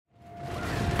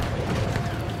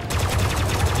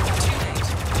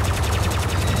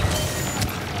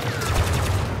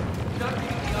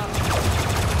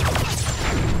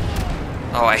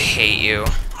Oh, I hate you.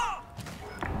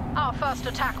 Our first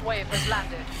attack wave has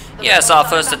landed. Yes, our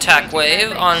first attack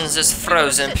wave on this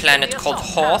frozen planet called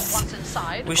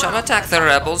Hoth. We shall attack the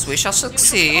rebels. We shall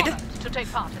succeed.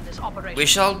 We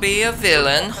shall be a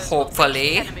villain,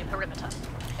 hopefully.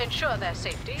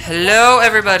 Hello,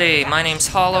 everybody. My name's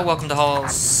Hollow. Welcome to Hollow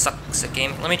Sucks at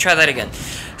Gaming. Let me try that again.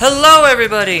 Hello,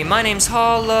 everybody. My name's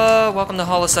Hollow. Welcome to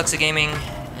Hollow Sucks at Gaming.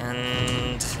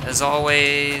 And as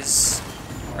always,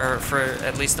 or for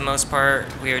at least the most part,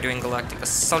 we are doing Galactic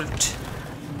Assault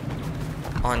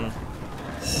on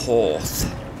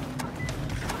Hoth.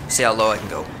 See how low I can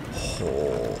go.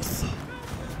 Hoth.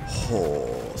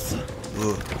 Hoth.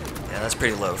 Ugh. Yeah, that's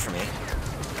pretty low for me.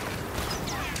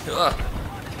 Ugh.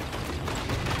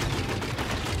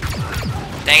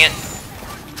 Dang it.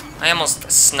 I almost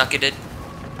snuck it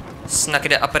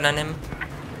up and on him.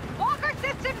 Walker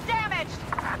system damaged.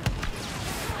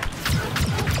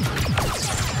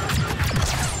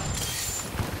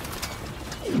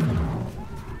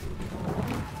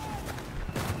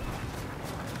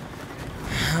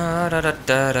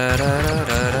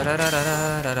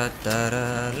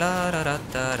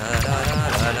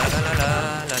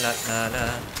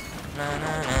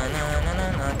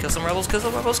 Kill some rebels, kill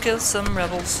some rebels, kill some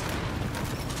rebels.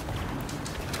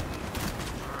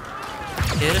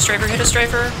 Hit a strafer, hit a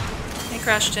strafer. He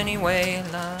crashed anyway.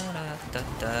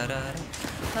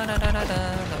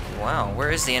 Wow,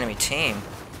 where is the enemy team?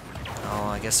 Oh,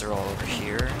 I guess they're all over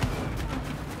here.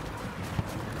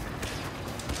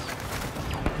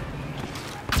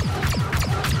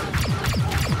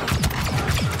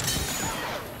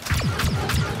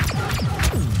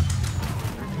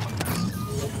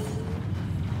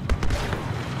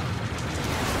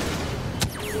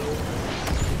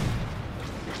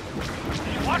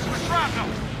 Watch the shrapnel!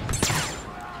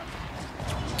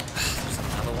 There's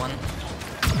another one.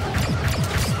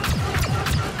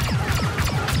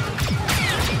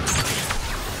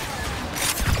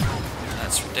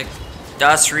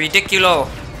 That's ridiculo.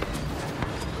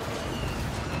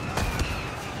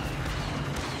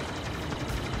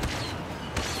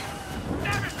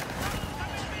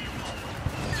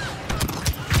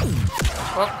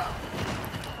 Oh.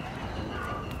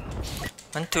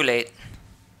 Went too late.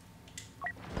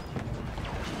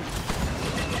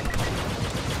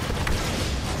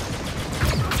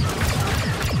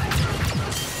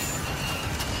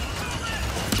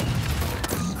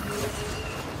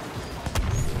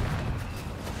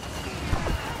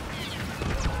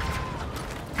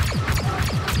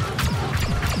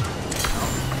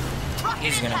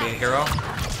 He's gonna be a hero.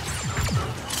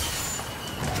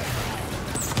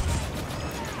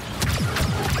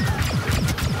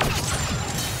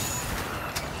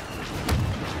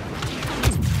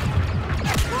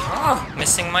 Oh,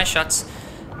 missing my shots.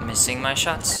 Missing my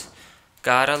shots.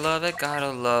 Gotta love it,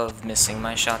 gotta love missing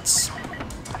my shots.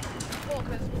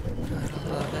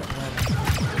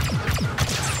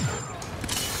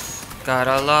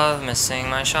 Gotta love missing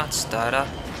my shots. Da-da.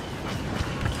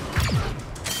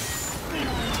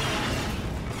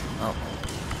 Oh.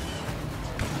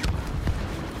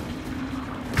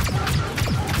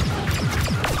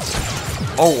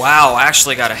 Oh wow, I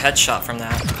actually got a headshot from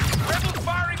that.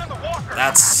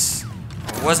 That's...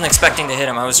 I wasn't expecting to hit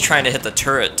him. I was trying to hit the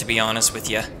turret, to be honest with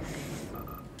you.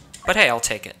 But hey, I'll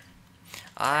take it.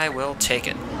 I will take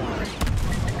it.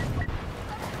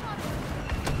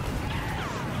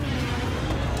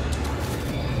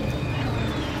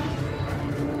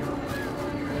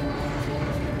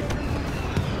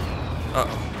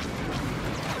 Uh-oh.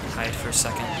 Hide for a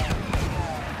second.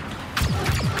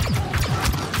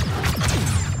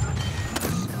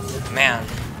 Man.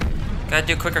 Gotta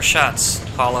do quicker shots,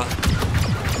 Paula.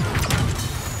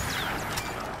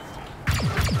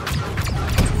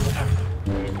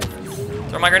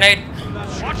 Throw my grenade!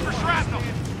 Watch for shrapnel!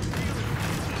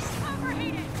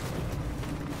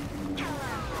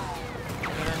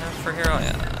 Good enough for hero?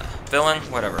 Yeah. Villain?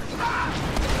 Whatever.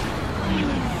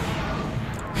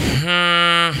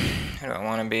 Who do I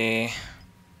want to be?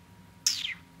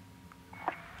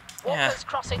 Yeah,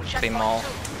 be Maul.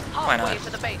 Why not?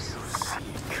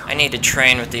 I need to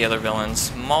train with the other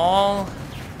villains. Maul,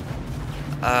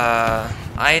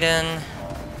 Iden,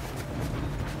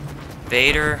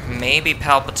 Vader, maybe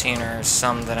Palpatine are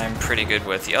some that I'm pretty good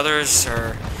with. The others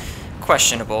are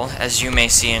questionable, as you may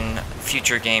see in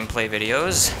future gameplay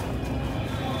videos.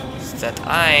 That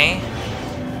I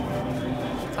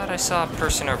thought I saw a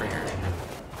person over here.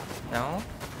 No?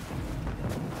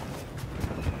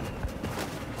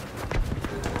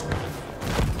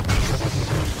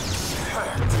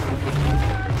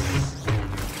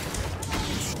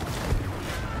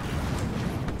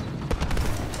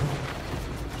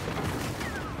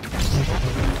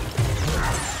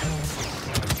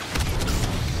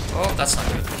 Oh, that's not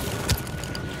good.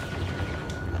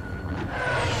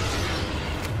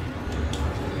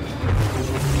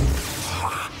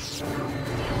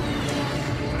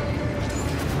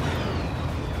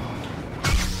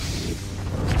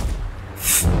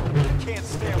 Can't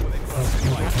stand with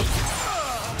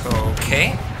it.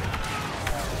 Okay.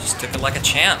 Just took it like a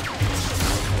champ.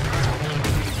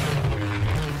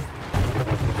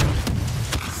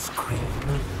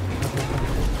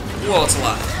 Whoa, it's a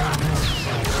lot.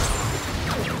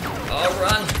 Oh,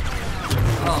 run.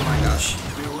 Oh my gosh.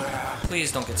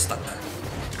 Please don't get stuck.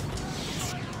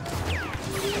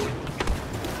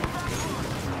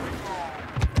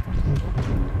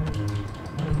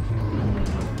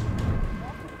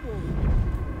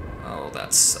 Oh,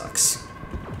 that sucks.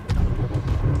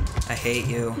 I hate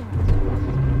you.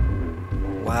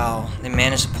 Wow, they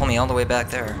managed to pull me all the way back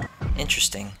there.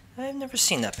 Interesting. I've never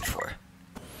seen that before.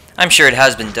 I'm sure it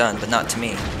has been done, but not to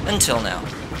me. Until now.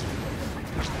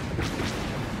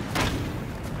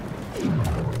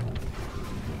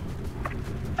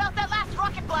 Felt that last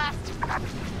rocket blast!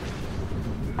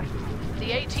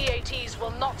 The AT-ATs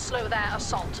will not slow their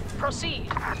assault. Proceed.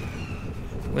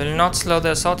 Will not slow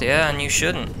the assault, yeah, and you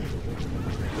shouldn't.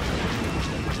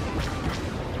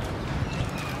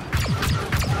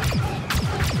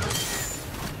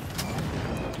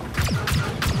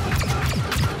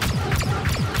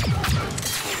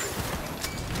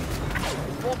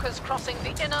 Walkers crossing the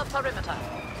inner perimeter.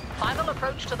 Final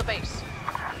approach to the base.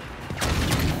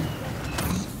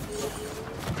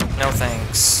 No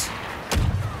thanks.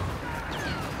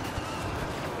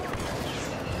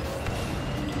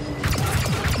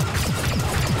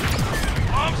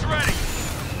 Bombs ready.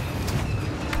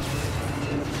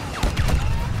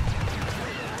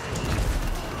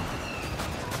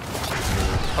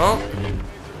 Oh.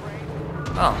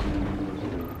 Oh.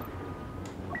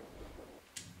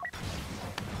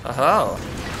 Oh.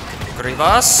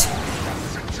 Grivas?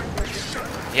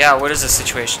 Yeah, what is the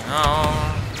situation?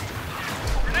 Oh.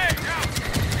 Grenade, out.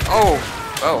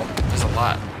 Oh. Oh. There's a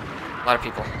lot. A lot of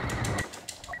people.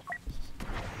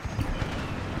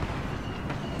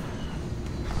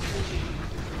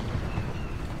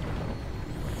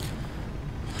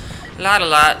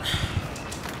 Lot.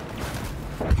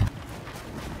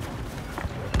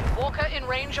 Walker in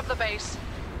range of the base.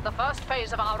 The first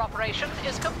phase of our operation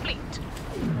is complete.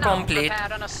 Now Complete.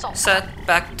 prepare an assault. Set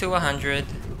back to 100.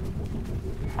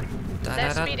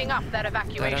 They're speeding up their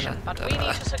evacuation, but we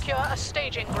need to secure a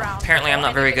staging ground. Apparently I'm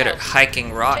not very good at Anything else.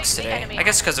 hiking rocks Take the today. enemy I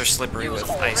guess out. because they're slippery Use with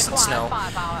all ice and required snow.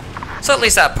 firepower. So at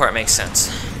least that part makes sense.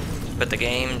 But the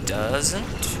game doesn't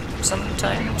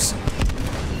sometimes.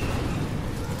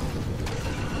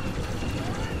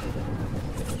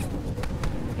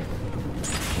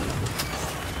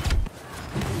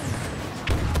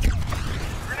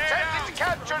 Attempting to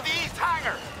capture the east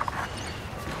hangar.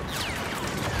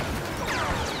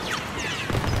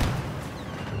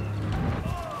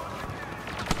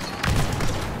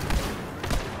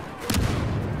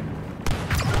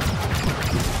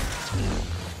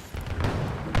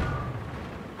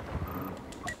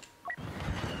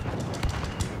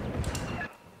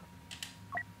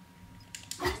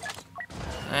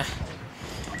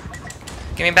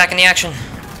 Get me back in the action.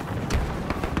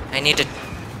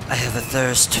 I have a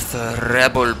thirst for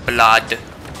rebel blood.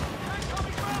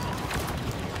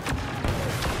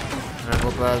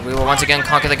 Rebel blood. We will once again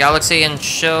conquer the galaxy and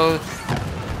show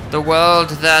the world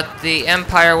that the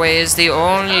Empire way is the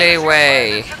only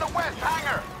way. In the west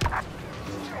hangar.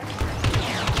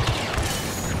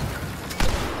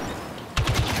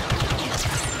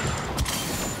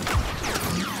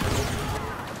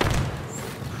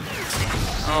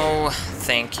 Oh,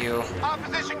 thank you.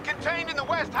 Opposition contained in the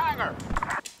west hangar.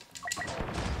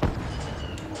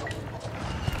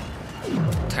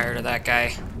 Tired of that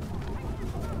guy.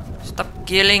 Stop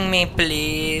killing me,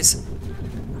 please.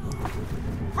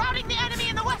 Routing the enemy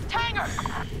in the west hangar.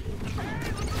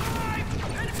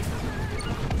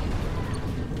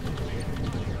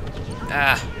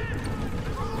 Ah.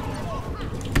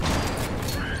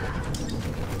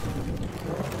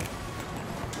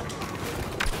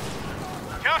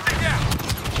 Counting down.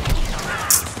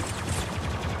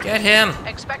 Get him.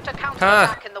 Expect a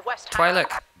counterattack in the west hangar.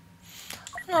 Twi'lek. I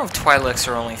don't know if Twi'leks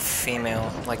are only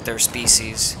female, like their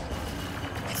species.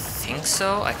 I think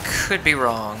so. I could be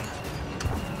wrong.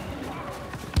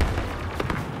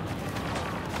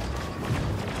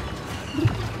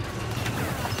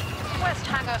 West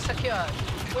hangar secured.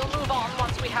 We'll move on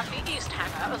once we have the east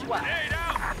hangar as well. Grenade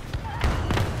out.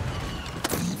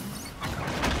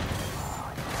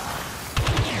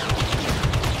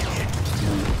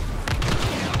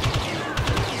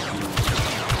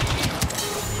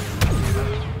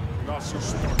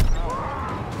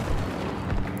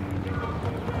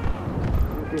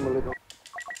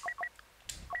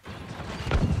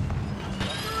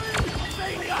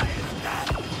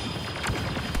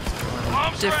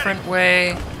 different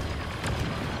way.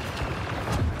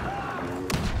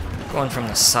 Going from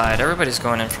the side. Everybody's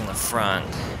going in from the front.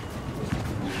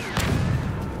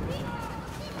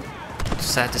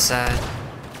 Side to side.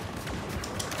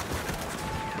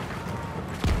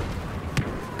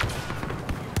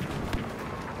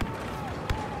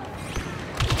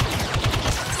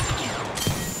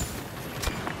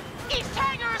 East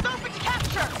hangar is open to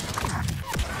capture.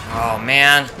 Oh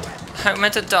man, I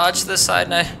meant to dodge this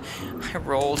side and I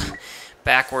rolled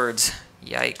backwards.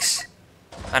 Yikes.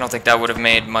 I don't think that would have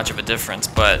made much of a difference,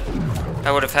 but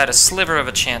I would have had a sliver of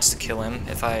a chance to kill him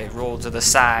if I rolled to the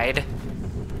side.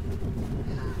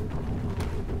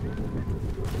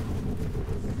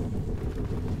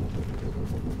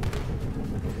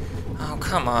 Oh,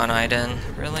 come on, Aiden.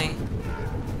 Really?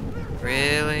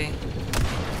 Really?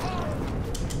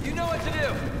 You know what to do.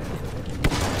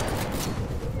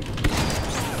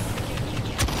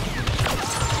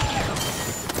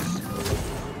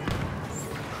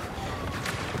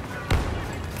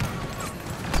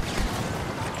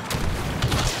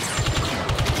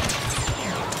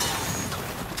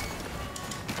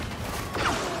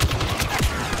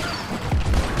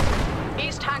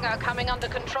 East hangar coming under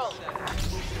control.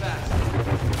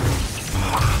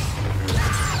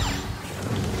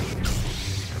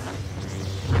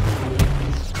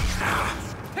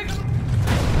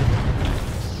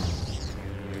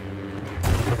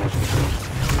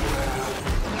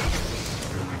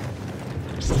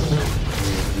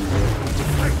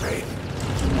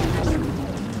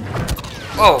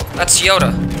 Whoa, that's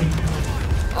Yoda.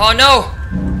 Oh no!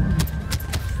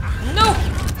 No!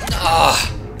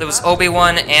 Ah, there was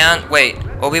Obi-Wan and... Wait,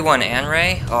 Obi-Wan and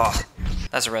Rey? Oh,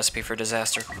 that's a recipe for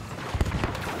disaster.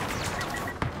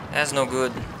 That's no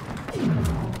good.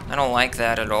 I don't like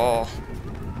that at all.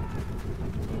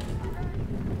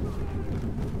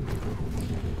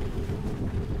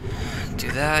 Do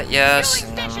that, yes.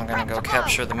 And then I'm gonna go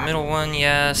capture the middle one,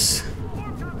 yes.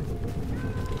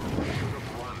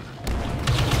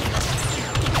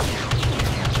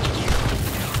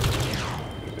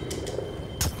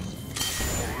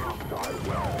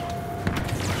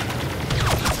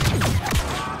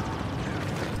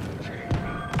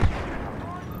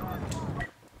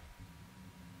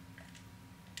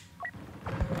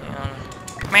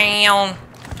 Meow.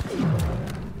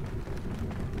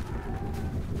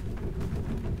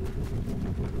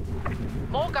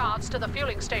 More guards to the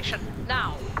fueling station,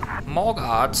 now. More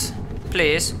guards,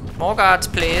 please. More guards,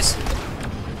 please.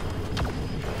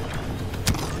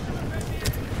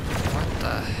 What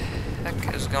the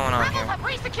heck is going on here? have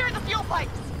resecured the fuel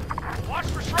pipes. Watch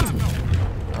for shrapnel.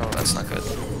 Oh, that's not good.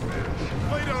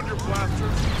 Lay down your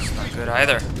blasters. It's not good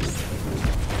either.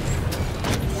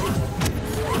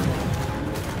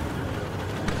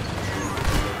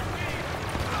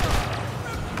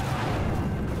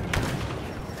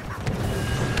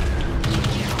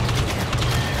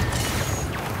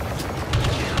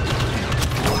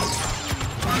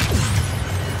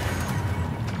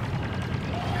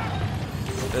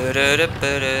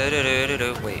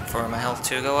 Wait for my health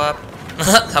to go up.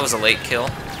 That was a late kill.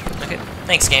 Okay,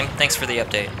 thanks game. Thanks for the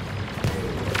update.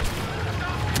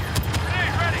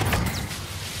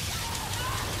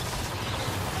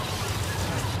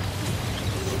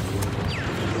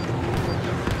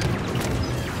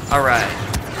 Alright.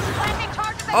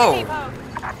 Oh!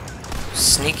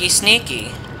 Sneaky,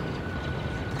 sneaky.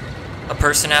 A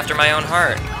person after my own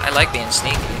heart. I like being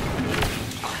sneaky.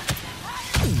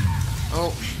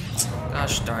 Oh.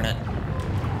 Gosh darn it.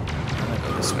 I'm gonna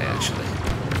go this way, actually.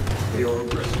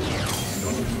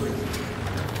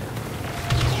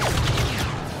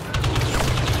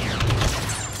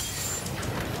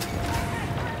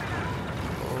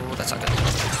 Oh, that's not good.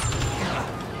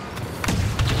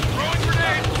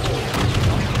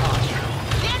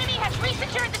 The enemy has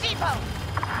resecured the depot.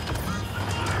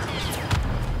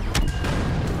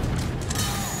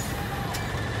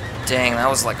 Dang, that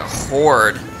was like a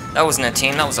horde. That wasn't a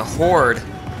team, that was a horde.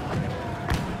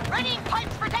 Readying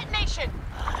pipes for detonation.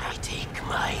 I take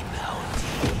my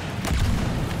bounty.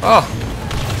 Oh!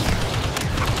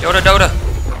 Yoda Doda!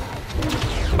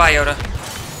 Bye, Yoda.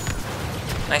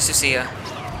 Nice to see ya.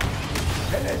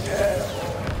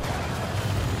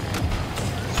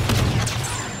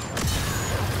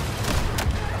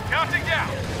 Counting down.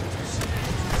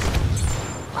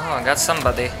 Oh, I got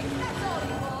somebody.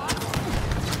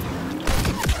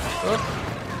 Good.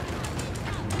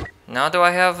 Now do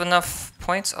I have enough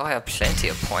points? Oh, I have plenty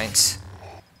of points.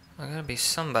 I gotta be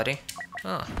somebody.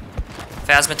 Oh.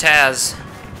 Phasmataz.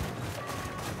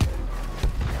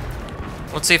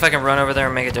 Let's see if I can run over there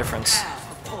and make a difference.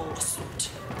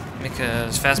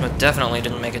 Because Phasma definitely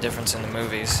didn't make a difference in the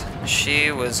movies.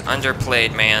 She was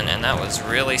underplayed, man, and that was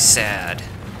really sad.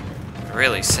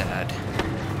 Really sad.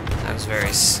 I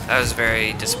was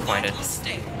very disappointed.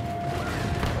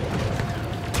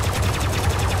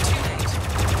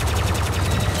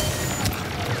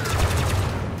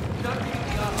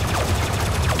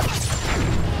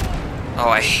 Oh,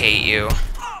 I hate you.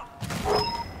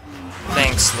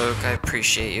 Thanks, Luke. I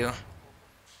appreciate you.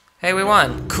 Hey, we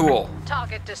won. Cool.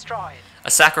 Target destroyed. A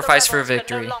sacrifice The for rebels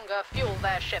victory. can no longer fuel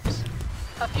their ships.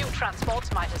 A few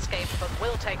transports might escape, but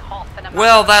will take Hoth in a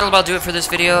Well, that'll about do it for this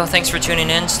video. Thanks for tuning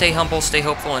in. Stay humble, stay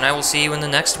hopeful, and I will see you in the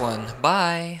next one.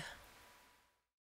 Bye.